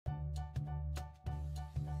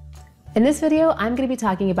In this video, I'm going to be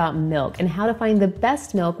talking about milk and how to find the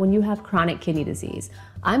best milk when you have chronic kidney disease.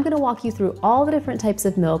 I'm going to walk you through all the different types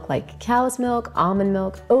of milk like cow's milk, almond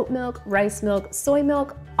milk, oat milk, rice milk, soy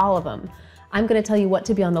milk, all of them. I'm going to tell you what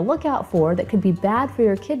to be on the lookout for that could be bad for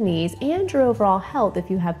your kidneys and your overall health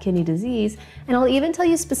if you have kidney disease, and I'll even tell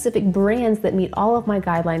you specific brands that meet all of my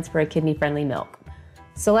guidelines for a kidney-friendly milk.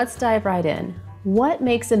 So let's dive right in. What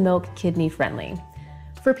makes a milk kidney-friendly?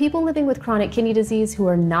 For people living with chronic kidney disease who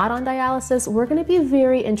are not on dialysis, we're going to be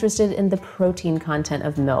very interested in the protein content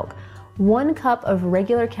of milk. 1 cup of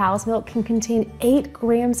regular cow's milk can contain 8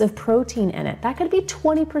 grams of protein in it. That could be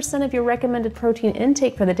 20% of your recommended protein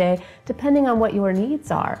intake for the day, depending on what your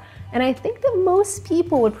needs are. And I think that most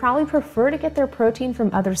people would probably prefer to get their protein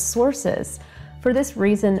from other sources. For this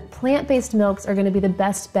reason, plant-based milks are going to be the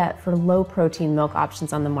best bet for low-protein milk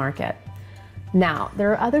options on the market. Now, there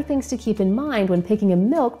are other things to keep in mind when picking a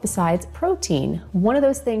milk besides protein. One of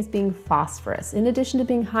those things being phosphorus. In addition to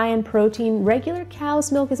being high in protein, regular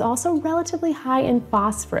cow's milk is also relatively high in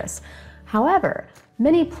phosphorus. However,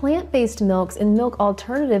 many plant-based milks and milk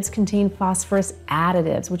alternatives contain phosphorus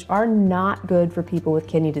additives, which are not good for people with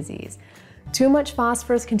kidney disease. Too much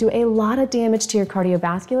phosphorus can do a lot of damage to your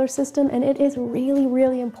cardiovascular system, and it is really,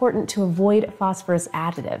 really important to avoid phosphorus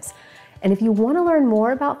additives. And if you want to learn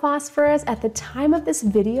more about phosphorus, at the time of this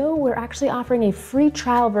video, we're actually offering a free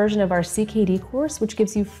trial version of our CKD course, which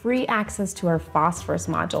gives you free access to our phosphorus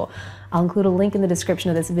module. I'll include a link in the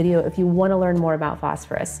description of this video if you want to learn more about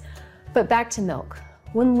phosphorus. But back to milk.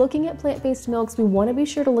 When looking at plant-based milks, we want to be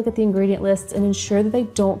sure to look at the ingredient lists and ensure that they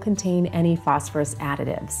don't contain any phosphorus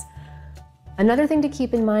additives. Another thing to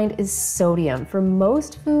keep in mind is sodium. For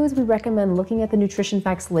most foods, we recommend looking at the nutrition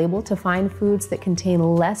facts label to find foods that contain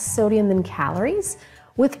less sodium than calories.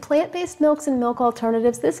 With plant-based milks and milk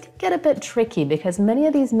alternatives, this can get a bit tricky because many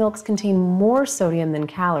of these milks contain more sodium than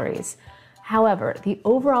calories. However, the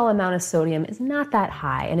overall amount of sodium is not that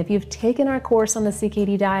high, and if you've taken our course on the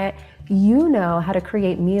CKD diet, you know how to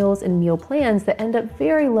create meals and meal plans that end up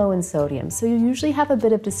very low in sodium, so you usually have a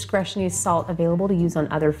bit of discretionary salt available to use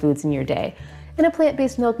on other foods in your day. And a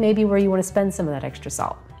plant-based milk may be where you want to spend some of that extra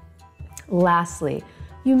salt. Lastly,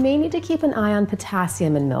 you may need to keep an eye on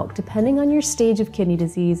potassium in milk. Depending on your stage of kidney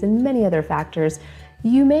disease and many other factors,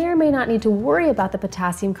 you may or may not need to worry about the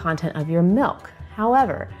potassium content of your milk.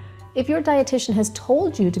 However, if your dietitian has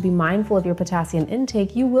told you to be mindful of your potassium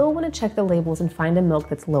intake, you will want to check the labels and find a milk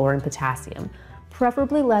that's lower in potassium,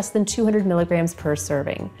 preferably less than 200 milligrams per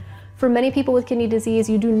serving. For many people with kidney disease,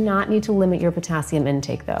 you do not need to limit your potassium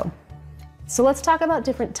intake though. So let's talk about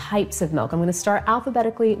different types of milk. I'm going to start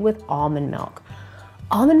alphabetically with almond milk.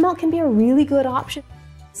 Almond milk can be a really good option.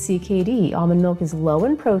 CKD. Almond milk is low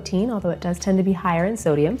in protein, although it does tend to be higher in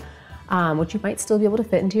sodium, which you might still be able to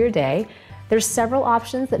fit into your day. There's several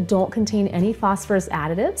options that don't contain any phosphorus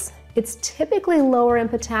additives. It's typically lower in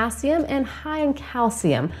potassium and high in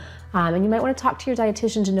calcium. And you might want to talk to your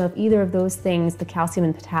dietitian to know if either of those things, the calcium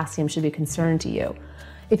and potassium, should be a concern to you.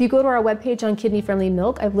 If you go to our webpage on kidney-friendly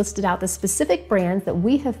milk, I've listed out the specific brands that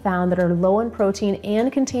we have found that are low in protein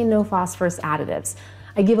and contain no phosphorus additives.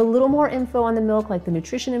 I give a little more info on the milk, like the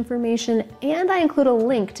nutrition information, and I include a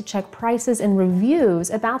link to check prices and reviews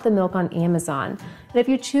about the milk on Amazon. And if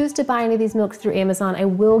you choose to buy any of these milks through Amazon, I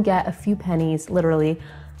will get a few pennies, literally,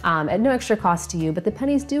 at no extra cost to you, but the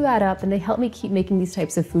pennies do add up and they help me keep making these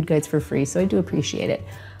types of food guides for free, so I do appreciate it.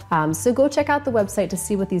 So go check out the website to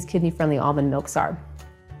see what these kidney-friendly almond milks are.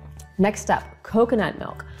 Next up, coconut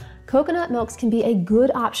milk. Coconut milks can be a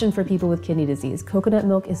good option for people with kidney disease. Coconut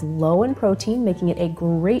milk is low in protein, making it a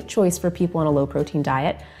great choice for people on a low protein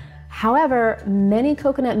diet. However, many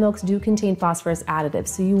coconut milks do contain phosphorus additives,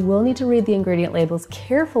 so you will need to read the ingredient labels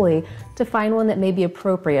carefully to find one that may be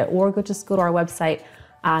appropriate, or just go to our website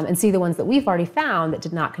and see the ones that we've already found that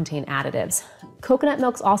did not contain additives. Coconut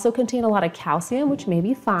milks also contain a lot of calcium, which may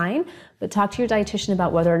be fine, but talk to your dietitian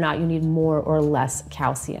about whether or not you need more or less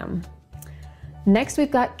calcium. Next, we've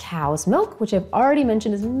got cow's milk, which I've already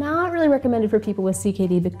mentioned is not really recommended for people with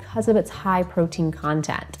CKD because of its high protein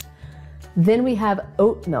content. Then we have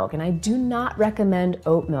oat milk, and I do not recommend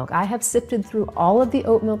oat milk. I have sifted through all of the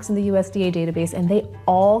oat milks in the USDA database, and they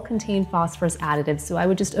all contain phosphorus additives, so I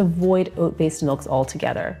would just avoid oat-based milks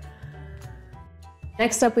altogether.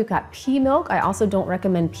 Next up, we've got pea milk. I also don't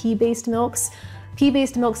recommend pea-based milks.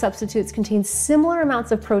 Pea-based milk substitutes contain similar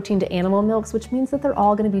amounts of protein to animal milks, which means that they're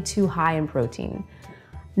all going to be too high in protein.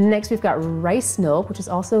 Next, we've got rice milk, which is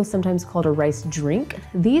also sometimes called a rice drink.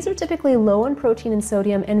 These are typically low in protein and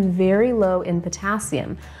sodium and very low in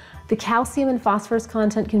potassium. The calcium and phosphorus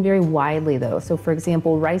content can vary widely though. So for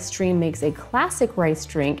example, Rice Stream makes a classic rice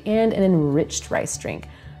drink and an enriched rice drink.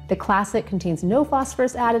 The classic contains no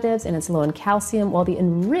phosphorus additives and it's low in calcium, while the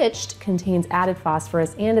enriched contains added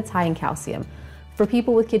phosphorus and it's high in calcium. For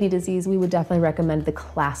people with kidney disease, we would definitely recommend the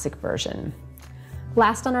classic version.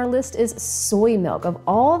 Last on our list is soy milk. Of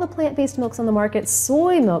all the plant-based milks on the market,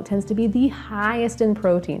 soy milk tends to be the highest in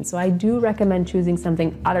protein, so I do recommend choosing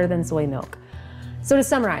something other than soy milk. So to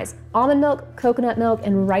summarize, almond milk, coconut milk,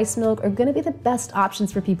 and rice milk are going to be the best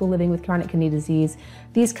options for people living with chronic kidney disease.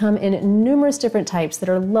 These come in numerous different types that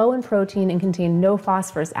are low in protein and contain no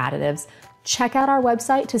phosphorus additives. Check out our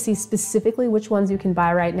website to see specifically which ones you can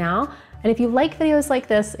buy right now. And if you like videos like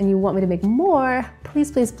this and you want me to make more,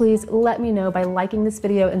 please, please, please let me know by liking this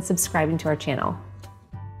video and subscribing to our channel.